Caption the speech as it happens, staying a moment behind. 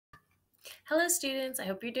Hello, students. I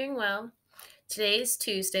hope you're doing well. Today is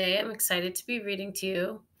Tuesday. I'm excited to be reading to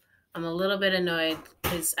you. I'm a little bit annoyed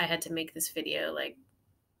because I had to make this video like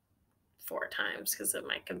 4 times because of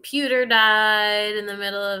my computer died in the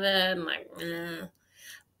middle of it. I'm like,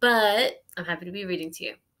 but I'm happy to be reading to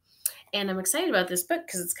you. And I'm excited about this book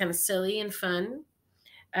because it's kind of silly and fun.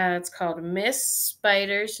 It's called Miss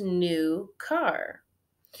Spider's New Car.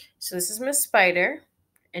 So this is Miss Spider,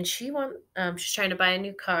 and she's trying to buy a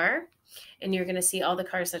new car, and you're going to see all the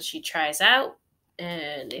cars that she tries out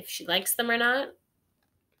and if she likes them or not.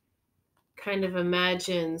 Kind of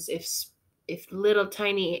imagines if little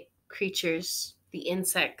tiny creatures, the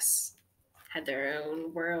insects, had their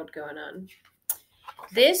own world going on.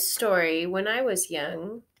 This story, when I was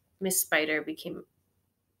young, Miss Spider became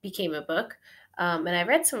a book, and I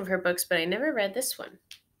read some of her books, but I never read this one.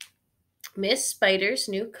 Miss Spider's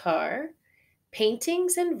New Car,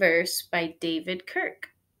 Paintings and Verse by David Kirk.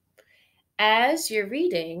 As you're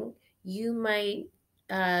reading, you might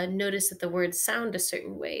notice that the words sound a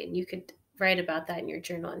certain way, and you could write about that in your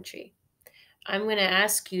journal entry. I'm going to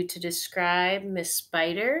ask you to describe Miss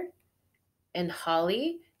Spider and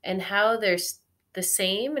Holley and how they're the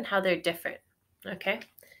same and how they're different. Okay?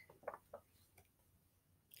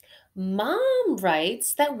 Mom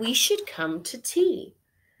writes that we should come to tea.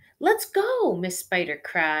 Let's go, Miss Spider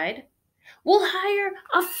cried. We'll hire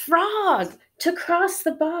a frog to cross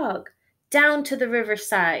the bog down to the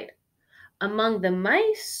riverside. Among the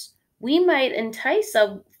mice, we might entice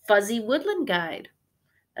a fuzzy woodland guide.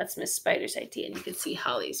 That's Miss Spider's idea, and you can see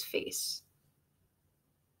Holly's face.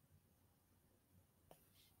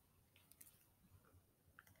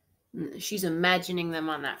 She's imagining them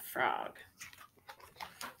on that frog.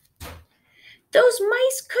 Those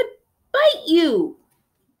mice could bite you,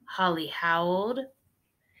 Holly howled.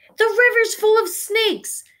 The river's full of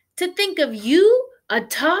snakes. To think of you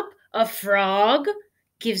atop a frog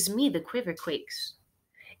gives me the quiver quakes.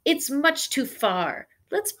 It's much too far.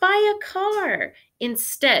 Let's buy a car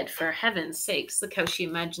instead, for heaven's sakes. Look how she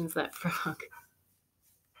imagines that frog.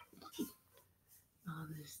 Oh,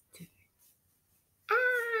 this dude.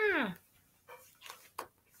 Ah!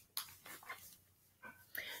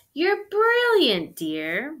 You're brilliant,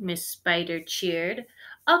 dear, Miss Spider cheered.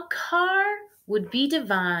 A car would be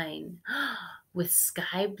divine, with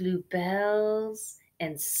sky blue bells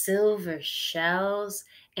and silver shells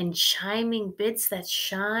and chiming bits that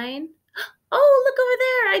shine. Oh, look over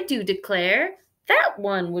there, I do declare. That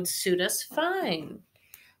one would suit us fine.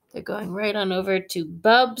 They're going right on over to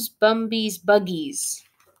Bub's Bumby's Buggies.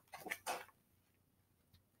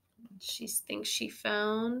 She thinks she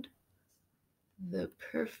found the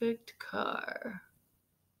perfect car.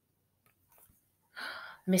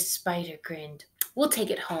 Miss Spider grinned. We'll take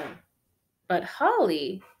it home. But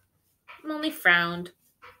Holly only frowned.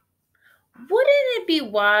 Would it be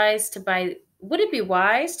wise to buy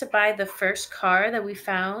the first car that we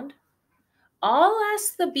found? I'll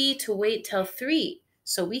ask the bee to wait till 3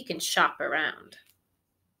 so we can shop around.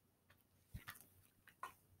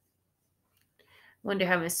 Wonder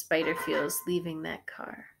how Miss Spider feels leaving that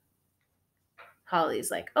car.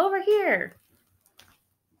 Holly's like, over here.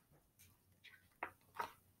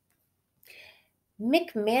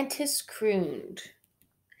 McMantis crooned.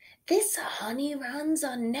 This honey runs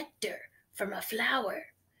on nectar from a flower.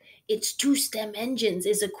 Its 2-stem engines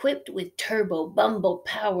is equipped with turbo bumble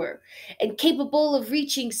power and capable of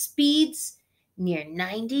reaching speeds near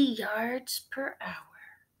 90 yards per hour.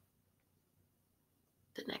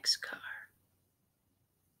 The next car.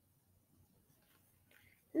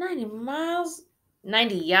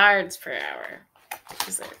 90 yards per hour.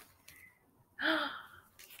 She's like,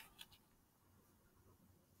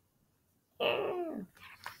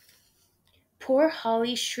 Poor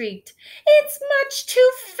Holly shrieked, It's much too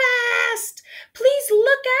fast! Please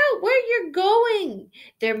look out where you're going!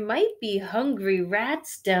 There might be hungry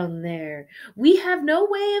rats down there. We have no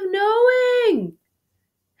way of knowing!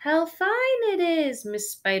 How fine it is,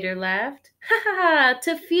 Miss Spider laughed. Ha ha ha,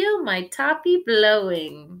 to feel my toppy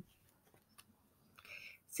blowing.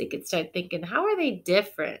 So you could start thinking, how are they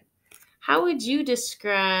different? How would you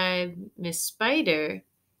describe Miss Spider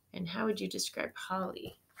and how would you describe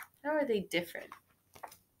Holly? How are they different?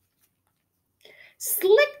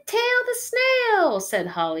 Slicktail the snail, said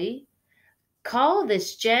Holly. Calls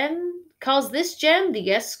this gem the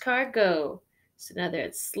escargot. So now they're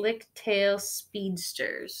at Slicktail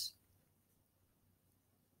Speedsters.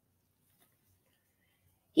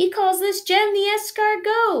 He calls this gem the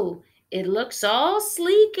escargot. It looks all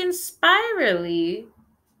sleek and spirally,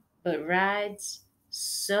 but rides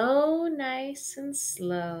so nice and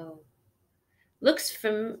slow.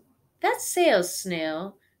 That sails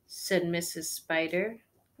snail said Mrs. Spider.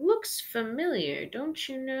 "Looks familiar, don't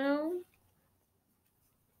you know?"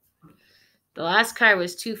 The last car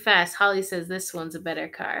was too fast. Holly says this one's a better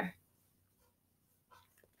car.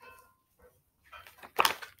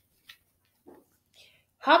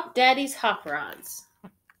 Hop Daddy's Hop Rods.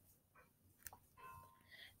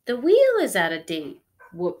 "The wheel is out of date,"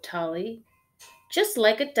 whooped Holly. "Just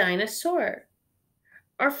like a dinosaur.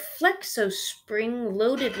 Our Flexo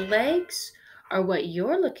spring-loaded legs are what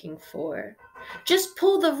you're looking for. Just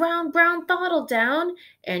pull the round brown throttle down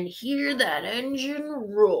and hear that engine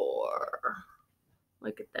roar."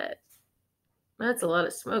 Look at that. That's a lot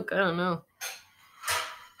of smoke. I don't know.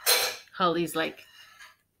 Holly's like,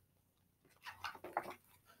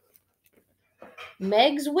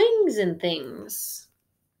 "Meg's wings and things."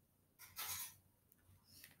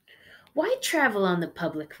 "Why travel on the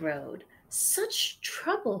public road? Such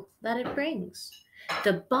trouble that it brings.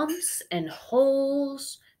 The bumps and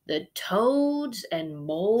holes, the toads and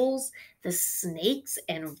moles, the snakes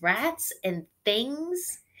and rats and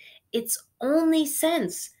things. It's only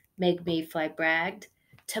sense," Meg Mayfly bragged,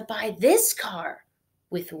 "to buy this car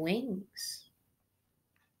with wings."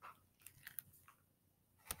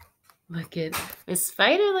 Look at Miss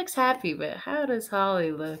Spider looks happy, but how does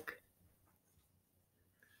Holly look?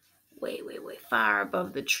 Way, way, way far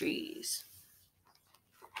above the trees.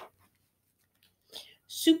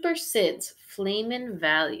 Super Sid's Flamin'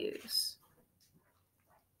 Values.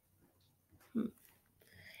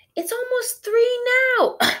 "It's almost 3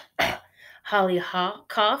 now," Holly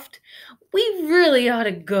coughed. "We really ought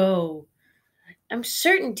to go. I'm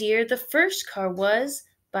certain, dear, the first car was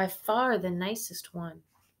by far the nicest one."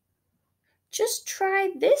 "Just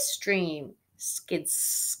try this stream,"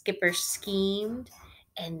 Skipper schemed,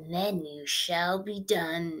 "and then you shall be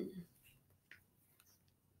done."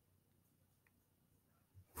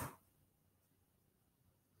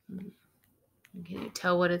 Can you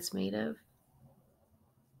tell what it's made of?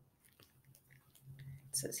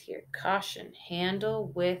 It says here, caution, handle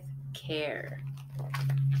with care.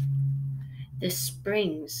 "The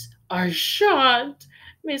springs are shot,"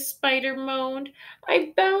 Miss Spider moaned.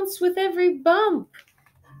 "I bounce with every bump.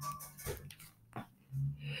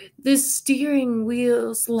 The steering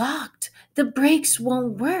wheel's locked. The brakes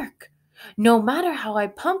won't work. No matter how I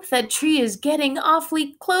pump, that tree is getting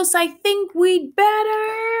awfully close. I think we'd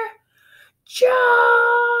better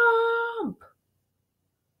jump."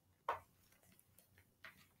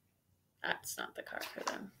 That's not the car for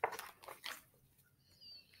them.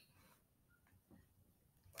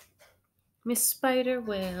 Miss Spider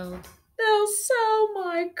wailed, "They'll sell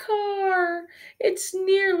my car. It's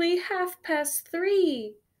nearly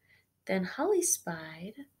 3:30. Then Holly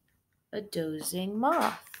spied a dozing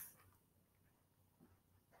moth,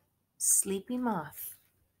 sleepy moth,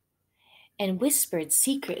 and whispered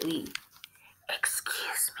secretly,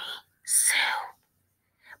 "Excuse me, Sue,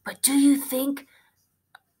 but do you think,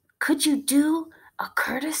 could you do a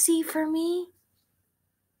courtesy for me?"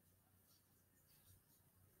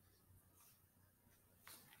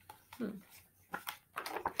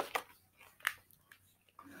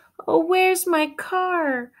 "Oh, where's my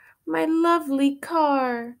car? My lovely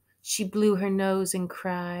car?" She blew her nose and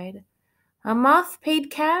cried. "A moth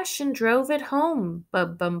paid cash and drove it home,"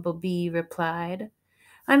 Bumblebee replied.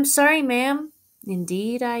 "I'm sorry, ma'am.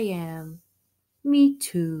 Indeed I am." "Me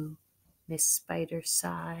too," Miss Spider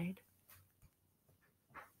sighed.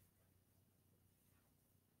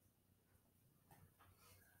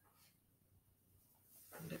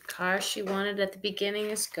 The car she wanted at the beginning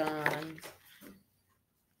is gone.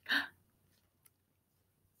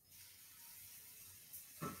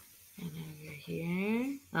 And over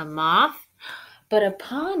here, a moth. But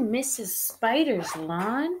upon Mrs. Spider's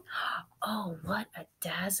lawn, oh, what a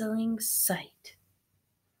dazzling sight.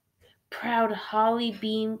 Proud Holly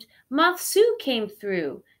beamed. Moth Sue came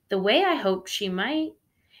through, the way I hoped she might.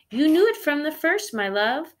 You knew it from the first, my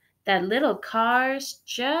love. That little car's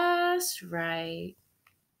just right.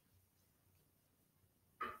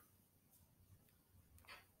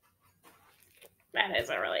 That is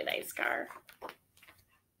a really nice car.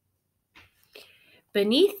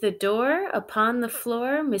 Beneath the door, upon the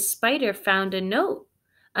floor, Miss Spider found a note.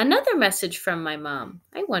 Another message from my mom.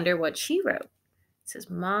 I wonder what she wrote. It says,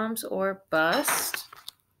 "Mom's or bust."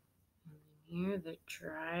 Here they're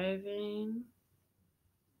driving.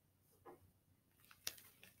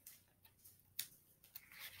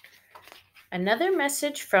 Another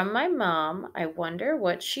message from my mom. I wonder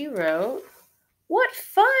what she wrote. What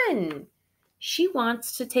fun! She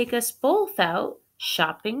wants to take us both out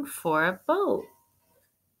shopping for a boat.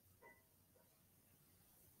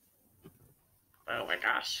 Oh my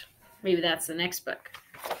gosh. Maybe that's the next book.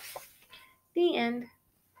 The end.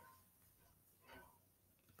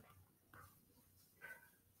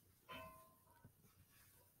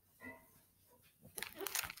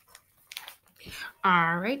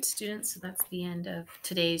 All right, students, so that's the end of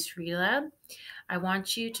today's Read Aloud. I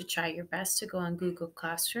want you to try your best to go on Google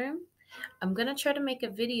Classroom. I'm going to try to make a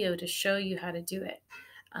video to show you how to do it.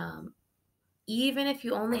 Even if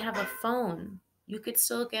you only have a phone, you could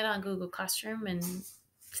still get on Google Classroom and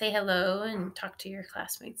say hello and talk to your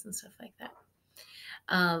classmates and stuff like that.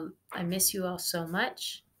 I miss you all so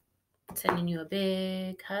much. I'm sending you a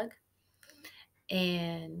big hug.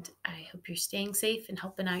 And I hope you're staying safe and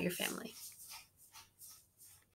helping out your family.